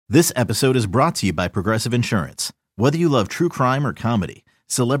This episode is brought to you by Progressive Insurance. Whether you love true crime or comedy,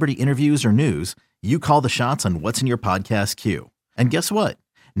 celebrity interviews or news, you call the shots on what's in your podcast queue. And guess what?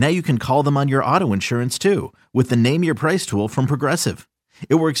 Now you can call them on your auto insurance too with the Name Your Price tool from Progressive.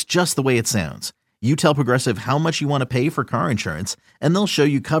 It works just the way it sounds. You tell Progressive how much you want to pay for car insurance, and they'll show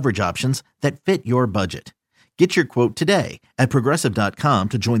you coverage options that fit your budget. Get your quote today at Progressive.com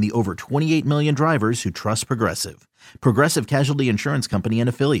to join the over 28 million drivers who trust Progressive. Progressive Casualty Insurance Company and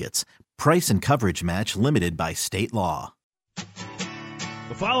Affiliates. Price and coverage match limited by state law.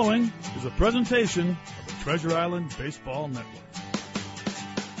 The following is a presentation of the Treasure Island Baseball Network.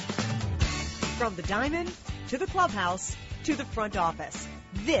 From the diamond to the clubhouse to the front office,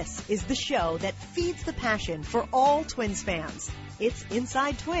 this is the show that feeds the passion for all Twins fans. It's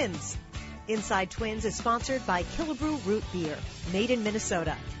Inside Twins. Inside Twins is sponsored by Killebrew Root Beer, made in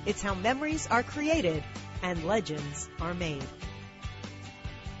Minnesota. It's how memories are created and legends are made.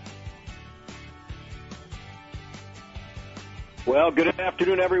 Well, good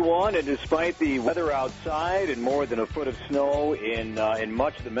afternoon, everyone. And despite the weather outside and more than a foot of snow in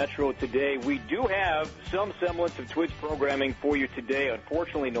much of the metro today, we do have some semblance of Twins programming for you today.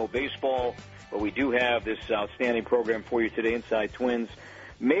 Unfortunately, no baseball, but we do have this outstanding program for you today, Inside Twins.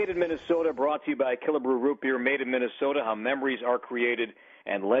 Made in Minnesota, brought to you by Killebrew Root Beer, made in Minnesota, how memories are created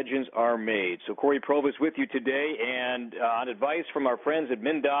and legends are made. So Corey Provis with you today, and on advice from our friends at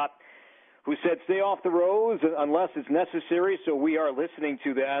MnDOT, who said stay off the roads unless it's necessary, so we are listening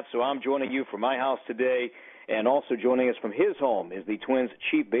to that. So I'm joining you from my house today, and also joining us from his home is the Twins'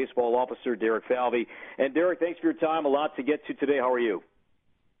 Chief Baseball Officer, Derek Falvey. And Derek, thanks for your time. A lot to get to today. How are you?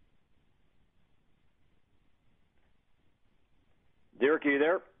 Derek, are you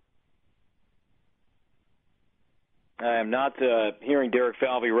there? I am not hearing Derek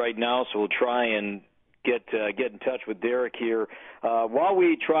Falvey right now, so we'll try and get in touch with Derek here. While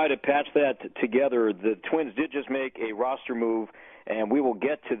we try to patch that together, the Twins did just make a roster move, and we will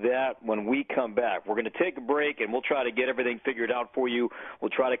get to that when we come back. We're going to take a break, and we'll try to get everything figured out for you. We'll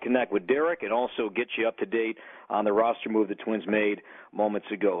try to connect with Derek and also get you up to date on the roster move the Twins made moments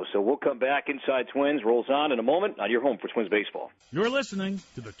ago. So we'll come back. Inside Twins rolls on in a moment on your home for Twins baseball. You're listening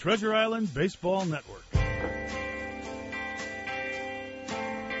to the Treasure Island Baseball Network.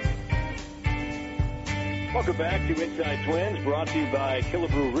 Welcome back to Inside Twins, brought to you by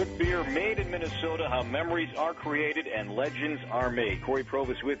Killebrew Root Beer, made in Minnesota, how memories are created and legends are made. Corey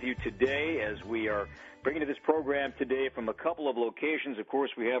Provis with you today as we are bringing to this program today from a couple of locations. Of course,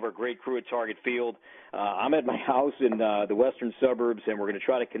 we have our great crew at Target Field. I'm at my house in the western suburbs, and we're going to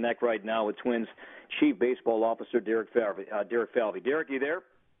try to connect right now with Twins Chief Baseball Officer Derek Falvey. Derek, you there?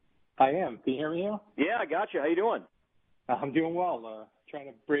 I am. Can you hear me now? Yeah, I got you. How you doing? I'm doing well. Trying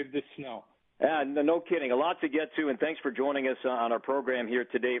to brave this snow. No kidding. A lot to get to, and thanks for joining us on our program here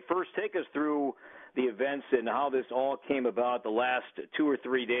today. First, take us through the events and how this all came about the last 2 or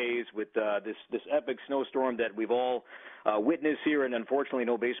 3 days with this epic snowstorm that we've all witnessed here, and unfortunately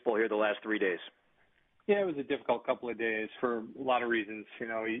no baseball here the last 3 days. Yeah, it was a difficult couple of days for a lot of reasons. You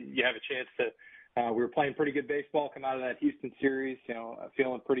know, you have a chance to we were playing pretty good baseball, come out of that Houston series,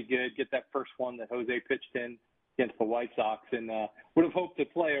 feeling pretty good, get that first one that Jose pitched in against the White Sox, and would have hoped to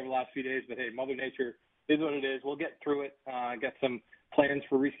play over the last few days, but hey, Mother Nature is what it is. We'll get through it. Got some plans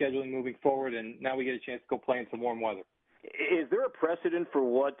for rescheduling moving forward, and now we get a chance to go play in some warm weather. Is there a precedent for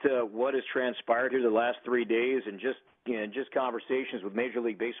what has transpired here the last 3 days, and just conversations with Major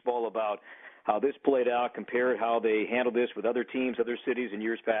League Baseball about how this played out, compared how they handled this with other teams, other cities in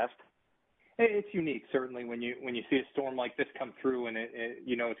years past? It's unique, certainly, when you see a storm like this come through, and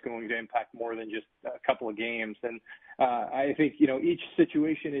it's going to impact more than just a couple of games. And I think each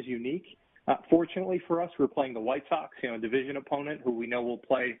situation is unique. Fortunately for us, we're playing the White Sox, a division opponent who we know will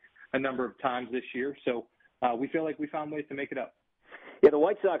play a number of times this year. So we feel like we found ways to make it up. Yeah, the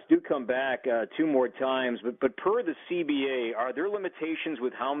White Sox do come back 2 more times, but per the CBA, are there limitations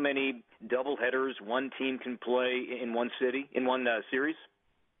with how many doubleheaders one team can play in one city, in one series?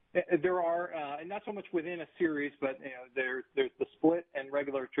 There are, and not so much within a series, but there's the split and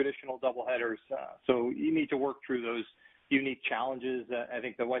regular traditional doubleheaders. So you need to work through those unique challenges. I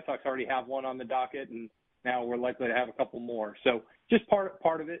think the White Sox already have one on the docket, and now we're likely to have a couple more. So just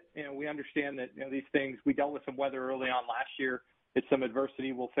part of it. We understand that these things. We dealt with some weather early on last year. It's some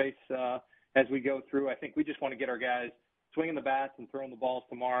adversity we'll face as we go through. I think we just want to get our guys swinging the bats and throwing the balls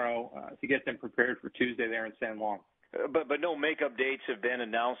tomorrow to get them prepared for Tuesday there in San Juan. But no makeup dates have been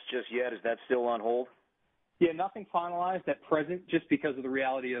announced just yet. Is that still on hold? Yeah, nothing finalized at present, just because of the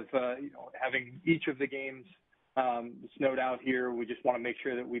reality of having each of the games snowed out here. We just want to make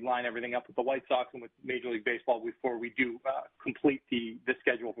sure that we line everything up with the White Sox and with Major League Baseball before we do complete the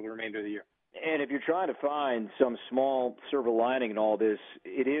schedule for the remainder of the year. And if you're trying to find some small silver lining in all this,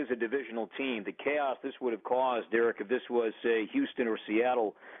 it is a divisional team. The chaos this would have caused, Derek, if this was, say, Houston or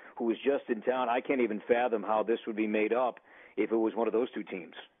Seattle, who was just in town, I can't even fathom how this would be made up if it was one of those two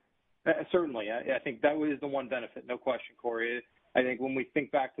teams. Certainly. I think that was the one benefit, no question, Corey. I think when we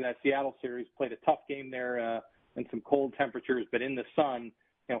think back to that Seattle series, played a tough game there in some cold temperatures, but in the sun,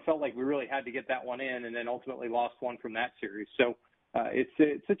 felt like we really had to get that one in, and then ultimately lost one from that series. So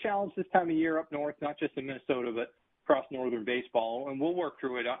it's a challenge this time of year up north, not just in Minnesota, but across northern baseball, and we'll work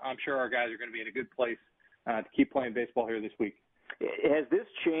through it. I'm sure our guys are going to be in a good place to keep playing baseball here this week. Has this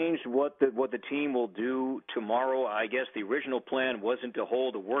changed what the team will do tomorrow? I guess the original plan wasn't to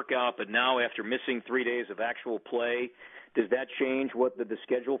hold a workout, but now after missing 3 days of actual play, does that change what the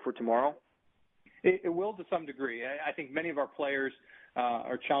schedule for tomorrow? It will to some degree. I think many of our players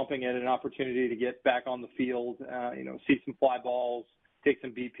are chomping at an opportunity to get back on the field, see some fly balls, take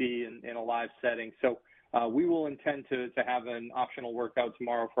some BP in a live setting. So we will intend to have an optional workout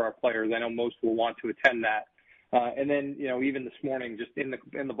tomorrow for our players. I know most will want to attend that. And then, even this morning, just in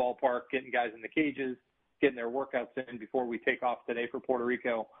the ballpark, getting guys in the cages, getting their workouts in before we take off today for Puerto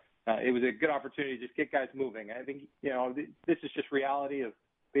Rico. It was a good opportunity to just get guys moving. I think, this is just reality of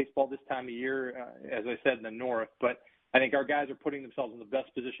baseball this time of year, as I said, in the north. But I think our guys are putting themselves in the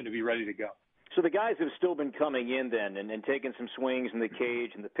best position to be ready to go. So the guys have still been coming in then and taking some swings in the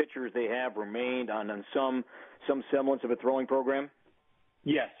cage, and the pitchers they have remained on some semblance of a throwing program?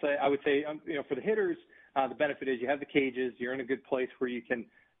 Yes, I would say, for the hitters, the benefit is you have the cages. You're in a good place where you can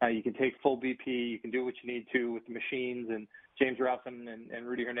take full BP. You can do what you need to with the machines, and James Roughton and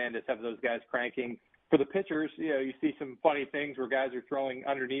Rudy Hernandez have those guys cranking. For the pitchers, you see some funny things where guys are throwing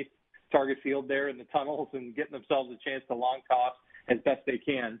underneath target field there in the tunnels and getting themselves a chance to long toss as best they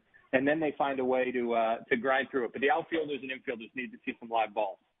can, and then they find a way to grind through it. But the outfielders and infielders need to see some live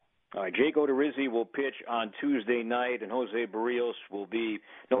balls. All right, Jake Odorizzi will pitch on Tuesday night, and Jose Barrios will be,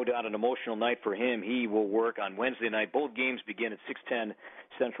 no doubt, an emotional night for him. He will work on Wednesday night. Both games begin at 6:10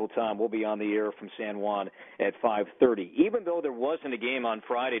 Central Time. We'll be on the air from San Juan at 5:30. Even though there wasn't a game on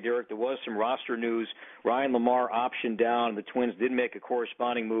Friday, Derek, there was some roster news. Ryan Lamar optioned down. The Twins did make a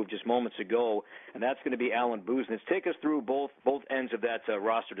corresponding move just moments ago, and that's going to be Alan Busenitz. Take us through both ends of that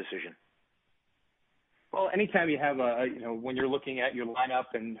roster decision. Well, anytime you have when you're looking at your lineup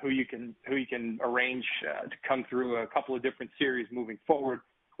and who you can arrange to come through a couple of different series moving forward,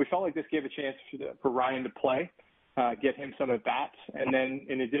 we felt like this gave a chance for Ryan to play, get him some at bats, and then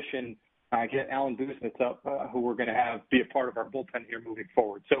in addition get Alan Busenitz up, who we're going to have be a part of our bullpen here moving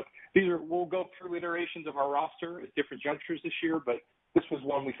forward. So we'll go through iterations of our roster as different junctures this year, but this was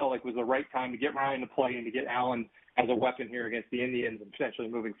one we felt like was the right time to get Ryan to play and to get Alan as a weapon here against the Indians and potentially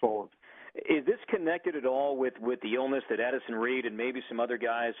moving forward. Is this connected at all with the illness that Addison Reed and maybe some other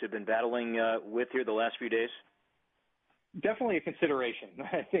guys have been battling with here the last few days? Definitely a consideration.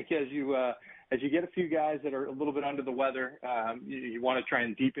 I think as you get a few guys that are a little bit under the weather, you want to try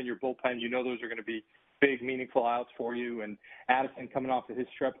and deepen your bullpen. Those are going to be big, meaningful outs for you. And Addison coming off of his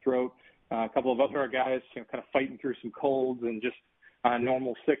strep throat, a couple of other guys kind of fighting through some colds and just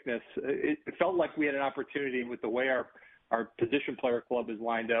normal sickness. It felt like we had an opportunity with the way our position player club is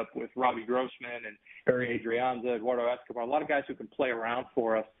lined up with Robbie Grossman and Harry Adrianza, Eduardo Escobar, a lot of guys who can play around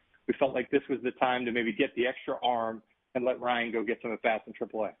for us. We felt like this was the time to maybe get the extra arm and let Ryan go get some at-bats in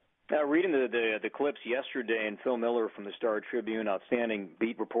AAA. Reading the clips yesterday, and Phil Miller from the Star Tribune, outstanding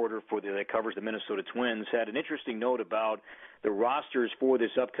beat reporter that covers the Minnesota Twins, had an interesting note about the rosters for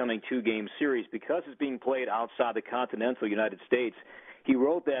this upcoming two-game series. Because it's being played outside the continental United States, he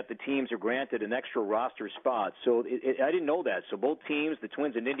wrote that the teams are granted an extra roster spot. So I didn't know that. So both teams, the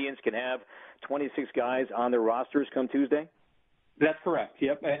Twins and Indians, can have 26 guys on their rosters come Tuesday? That's correct.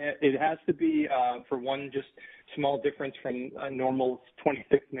 Yep. It has to be, for one just small difference from a normal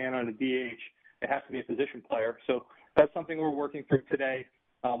 26 man on a DH, it has to be a position player. So that's something we're working through today.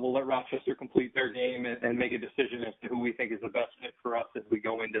 We'll let Rochester complete their game and make a decision as to who we think is the best fit for us as we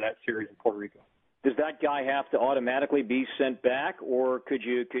go into that series in Puerto Rico. Does that guy have to automatically be sent back, or could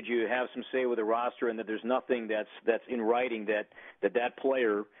you have some say with the roster and that there's nothing that's in writing that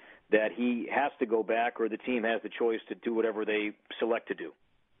player that he has to go back, or the team has the choice to do whatever they select to do?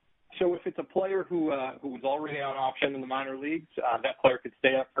 So if it's a player who was already on option in the minor leagues, that player could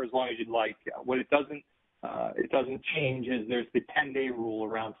stay up for as long as you'd like. What it doesn't change is there's the 10-day rule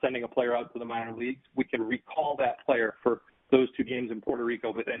around sending a player out to the minor leagues. We can recall that player for those two games in Puerto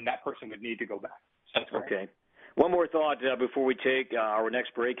Rico, but then that person would need to go back. That's correct. Okay. One more thought before we take our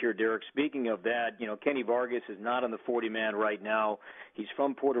next break here, Derek. Speaking of that, Kenny Vargas is not on the 40-man right now. He's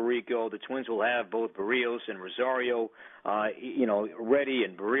from Puerto Rico. The Twins will have both Barrios and Rosario, ready,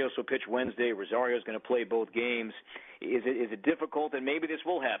 and Barrios will pitch Wednesday. Rosario's going to play both games. Is it difficult? And maybe this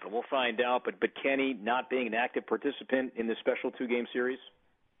will happen. We'll find out. But Kenny not being an active participant in this special two-game series?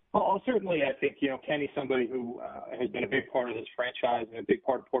 Well, certainly I think, Kenny's somebody who has been a big part of this franchise and a big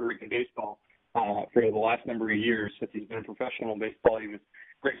part of Puerto Rican baseball for the last number of years since he's been in professional baseball. He was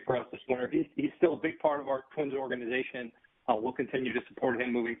great for us this winter. He's still a big part of our Twins organization. We'll continue to support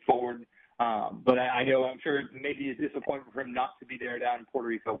him moving forward. But I'm sure maybe a disappointment for him not to be there down in Puerto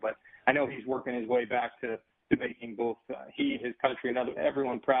Rico, but I know he's working his way back to making both he, his country, and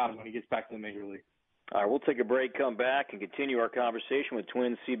everyone proud when he gets back to the Major League. All right, we'll take a break, come back, and continue our conversation with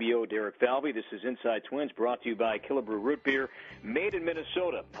Twins CBO Derek Falvey. This is Inside Twins, brought to you by Killebrew Root Beer, made in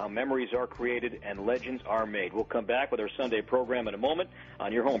Minnesota. How memories are created and legends are made. We'll come back with our Sunday program in a moment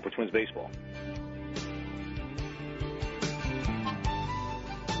on your home for Twins baseball.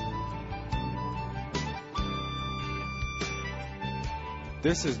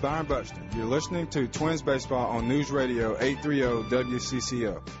 This is Byron Buxton. You're listening to Twins Baseball on News Radio 830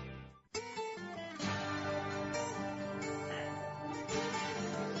 WCCO.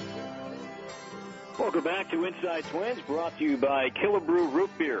 Welcome back to Inside Twins, brought to you by Killebrew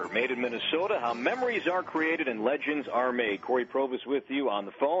Root Beer, made in Minnesota. How memories are created and legends are made. Corey Provis with you on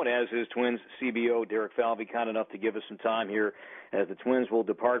the phone, as is Twins CBO Derek Falvey, kind enough to give us some time here as the Twins will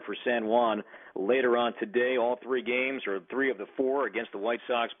depart for San Juan later on today. All three games, or three of the four, against the White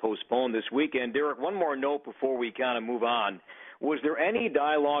Sox postponed this weekend. Derek, one more note before we kind of move on. Was there any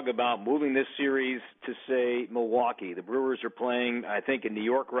dialogue about moving this series to, say, Milwaukee? The Brewers are playing, I think, in New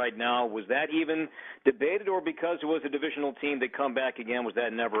York right now. Was that even debated, or because it was a divisional team that come back again, was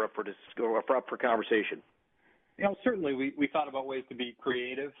that never up for conversation? Certainly we thought about ways to be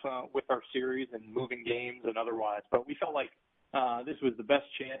creative with our series and moving games and otherwise, but we felt like this was the best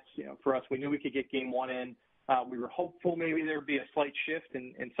chance, for us. We knew we could get game one in. We were hopeful maybe there would be a slight shift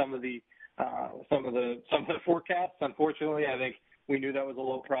in some of the forecasts. Unfortunately, I think we knew that was a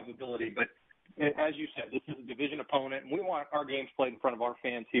low probability. But as you said, this is a division opponent, and we want our games played in front of our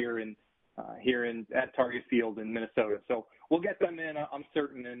fans here at Target Field in Minnesota. So we'll get them in, I'm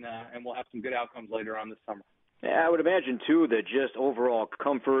certain, and we'll have some good outcomes later on this summer. Yeah, I would imagine, too, that just overall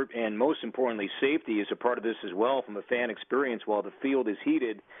comfort and, most importantly, safety is a part of this as well from a fan experience while the field is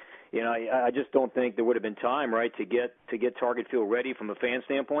heated. I just don't think there would have been time, right, to get Target Field ready from a fan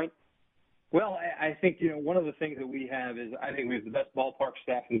standpoint. Well, I think, one of the things that we have is I think we have the best ballpark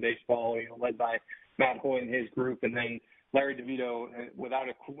staff in baseball, led by Matt Hoy and his group, and then Larry DeVito, without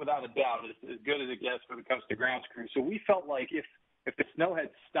a doubt, is as good as it gets when it comes to grounds crew. So we felt like if the snow had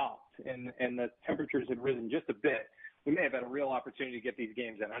stopped and the temperatures had risen just a bit, we may have had a real opportunity to get these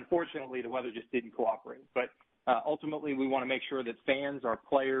games in. Unfortunately, the weather just didn't cooperate. But ultimately, we want to make sure that fans, our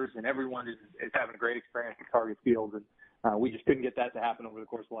players, and everyone is having a great experience at Target Field. And we just couldn't get that to happen over the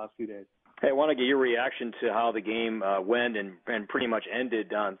course of the last few days. Hey, I want to get your reaction to how the game went and pretty much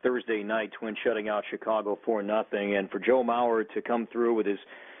ended on Thursday night, Twins shutting out Chicago 4-0. And for Joe Mauer to come through with his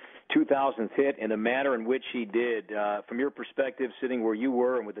 2000th hit in the manner in which he did, from your perspective, sitting where you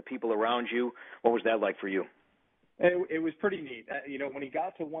were and with the people around you, what was that like for you? It was pretty neat. When he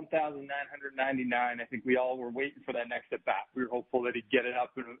got to 1,999, I think we all were waiting for that next at bat. We were hopeful that he'd get it up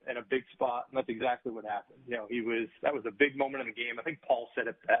in a big spot, and that's exactly what happened. That was a big moment in the game. I think Paul said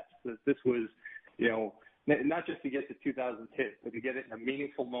it best. This was, not just to get the 2000th hit, but to get it in a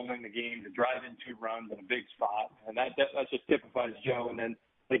meaningful moment in the game, to drive in 2 runs in a big spot, and that just typifies Joe. And then,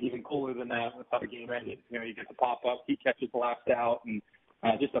 even cooler than that, that's how the game ended. You get the pop up, he catches the last out, and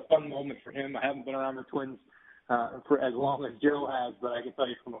just a fun moment for him. I haven't been around the Twins for as long as Joe has, but I can tell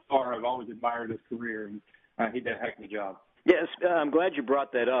you from afar, I've always admired his career, and he did a heck of a job. Yes, I'm glad you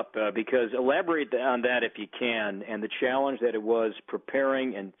brought that up because elaborate on that if you can, and the challenge that it was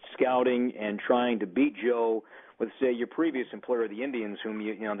preparing and scouting and trying to beat Joe with, say, your previous employer, the Indians, whom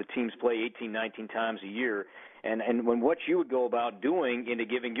the teams play 18, 19 times a year, and when what you would go about doing into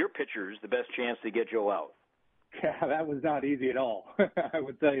giving your pitchers the best chance to get Joe out. Yeah, that was not easy at all. I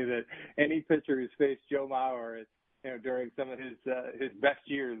would tell you that any pitcher who's faced Joe Mauer, during some of his best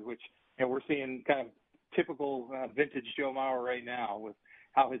years, which we're seeing kind of typical vintage Joe Mauer right now with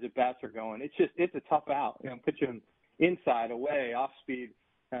how his at bats are going. It's a tough out. Pitching inside, away, off speed.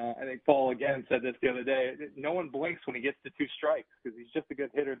 I think Paul again said this the other day. No one blinks when he gets to 2 strikes because he's just a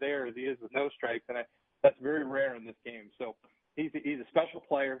good hitter there as he is with no strikes, and that's very rare in this game. So. He's a special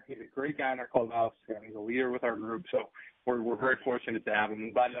player. He's a great guy in our clubhouse. He's a leader with our group, so we're very fortunate to have him.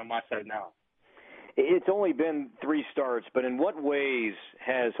 I'm glad he's on my side now. It's only been 3 starts, but in what ways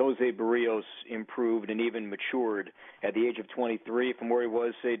has Jose Berrios improved and even matured at the age of 23 from where he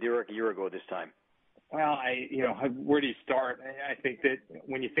was, say, Derek, a year ago this time? Well, where do you start? I think that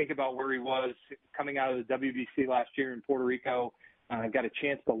when you think about where he was coming out of the WBC last year in Puerto Rico, got a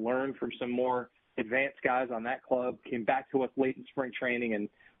chance to learn from some more advanced guys on that club, came back to us late in spring training, and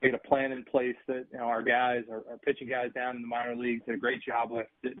we had a plan in place that our guys, our pitching guys down in the minor leagues did a great job with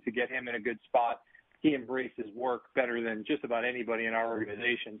to get him in a good spot. He embraced his work better than just about anybody in our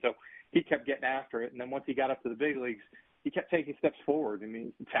organization. So he kept getting after it. And then once he got up to the big leagues, he kept taking steps forward. I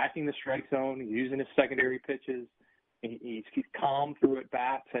mean, attacking the strike zone, he's using his secondary pitches. He's calm through at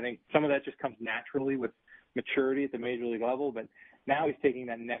bats. I think some of that just comes naturally with maturity at the major league level. But now he's taking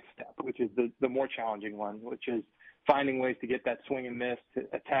that next step, which is the more challenging one, which is finding ways to get that swing and miss, to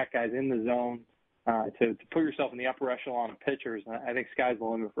attack guys in the zone, to put yourself in the upper echelon of pitchers. I think sky's the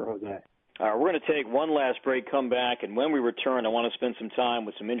limit for Jose. We're going to take one last break, come back, and when we return, I want to spend some time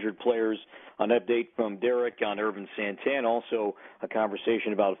with some injured players, an update from Derek on Ervin Santana, also a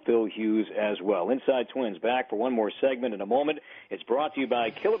conversation about Phil Hughes as well. Inside Twins back for one more segment in a moment. It's brought to you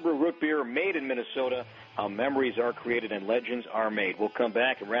by Killebrew Root Beer, made in Minnesota. How memories are created and legends are made. We'll come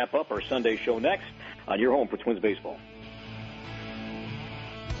back and wrap up our Sunday show next on your home for Twins baseball.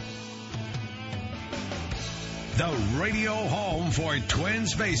 The radio home for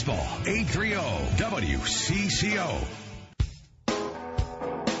Twins baseball. 830 WCCO.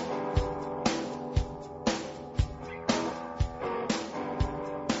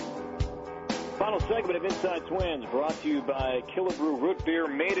 Final segment of Inside Twins brought to you by Killebrew Root Beer,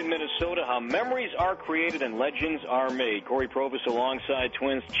 made in Minnesota. How memories are created and legends are made. Corey Provis alongside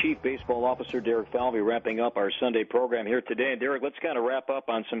Twins Chief Baseball Officer Derek Falvey, wrapping up our Sunday program here today. And Derek, let's kind of wrap up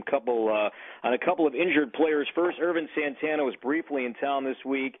on a couple of injured players. First, Ervin Santana was briefly in town this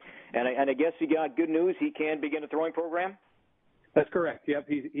week, and I guess he got good news. He can begin a throwing program? That's correct. Yep,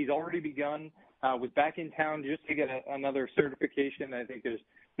 he's already begun. Was back in town just to get another certification. I think there's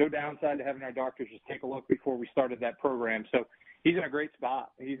no downside to having our doctors just take a look before we started that program. So he's in a great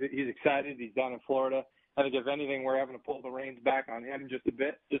spot. He's excited. He's down in Florida. I think if anything, we're having to pull the reins back on him just a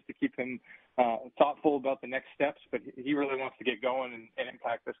bit, just to keep him thoughtful about the next steps. But he really wants to get going and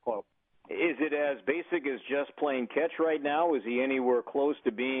impact this club. Is it as basic as just playing catch right now? Is he anywhere close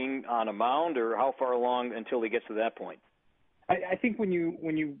to being on a mound, or how far along until he gets to that point? I think when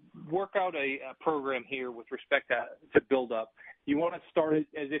you work out a program here with respect to build up, you want to start it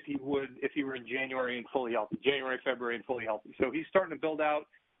as if you would if you were in January and fully healthy, January, February and fully healthy. So he's starting to build out.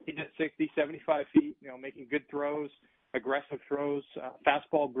 He's at 60, 75 feet, making good throws, aggressive throws,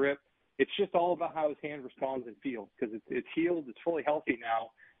 fastball grip. It's just all about how his hand responds in field, because it's healed, it's fully healthy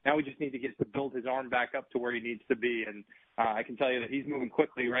now. Now we just need to get to build his arm back up to where he needs to be, and I can tell you that he's moving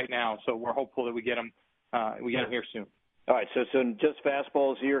quickly right now. So we're hopeful that we get him here soon. All right, so just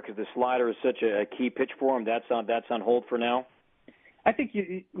fastballs here because the slider is such a key pitch for him. That's on hold for now. I think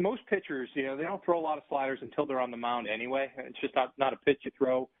most pitchers, they don't throw a lot of sliders until they're on the mound anyway. It's just not a pitch you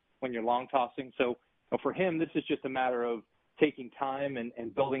throw when you're long tossing. So for him, this is just a matter of taking time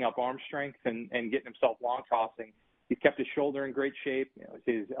and building up arm strength and getting himself long tossing. He's kept his shoulder in great shape.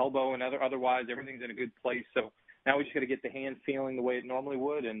 His elbow and otherwise everything's in a good place. So now we just got to get the hand feeling the way it normally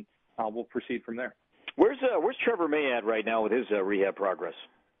would, and we'll proceed from there. Where's Trevor May at right now with his rehab progress?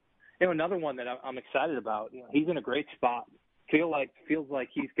 Another one that I'm excited about. He's in a great spot. Feels like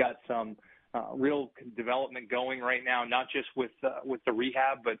he's got some real development going right now, not just with the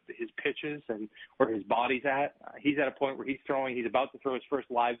rehab, but his pitches and where his body's at. He's at a point where he's about to throw his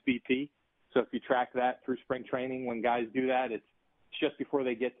first live BP. So if you track that through spring training, when guys do that, it's just before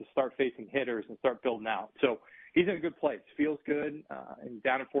they get to start facing hitters and start building out. So he's in a good place. Feels good and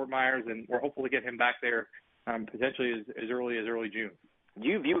down in Fort Myers, and we're hopeful to get him back there potentially as early as early June. Do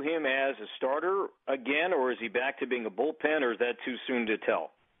you view him as a starter again, or is he back to being a bullpen, or is that too soon to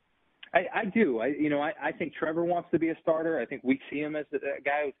tell? I do. I think Trevor wants to be a starter. I think we see him as a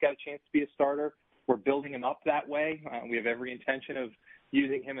guy who's got a chance to be a starter. We're building him up that way. We have every intention of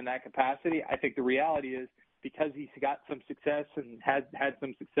using him in that capacity. I think the reality is because he's got some success and has had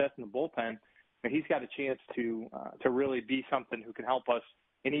some success in the bullpen, he's got a chance to really be something who can help us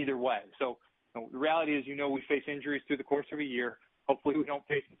in either way. So the reality is, we face injuries through the course of a year. Hopefully we don't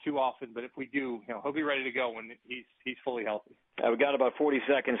face them too often, but if we do, he'll be ready to go when he's fully healthy. We've got about 40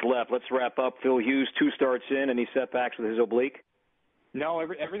 seconds left. Let's wrap up. Phil Hughes, 2 starts in. Any setbacks with his oblique? No,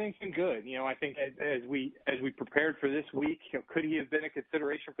 everything's been good. I think as we prepared for this week, could he have been a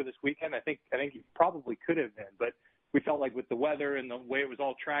consideration for this weekend? I think he probably could have been, but we felt like with the weather and the way it was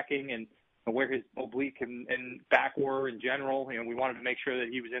all tracking and where his oblique and back were in general. We wanted to make sure that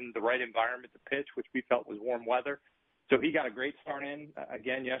he was in the right environment to pitch, which we felt was warm weather. So he got a great start in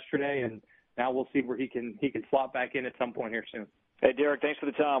again yesterday, and now we'll see where he can slot back in at some point here soon. Hey, Derek, thanks for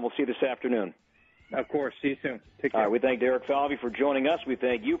the time. We'll see you this afternoon. Of course. See you soon. Take care. All right, we thank Derek Falvey for joining us. We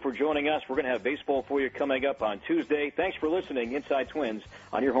thank you for joining us. We're going to have baseball for you coming up on Tuesday. Thanks for listening. Inside Twins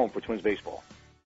on your home for Twins baseball.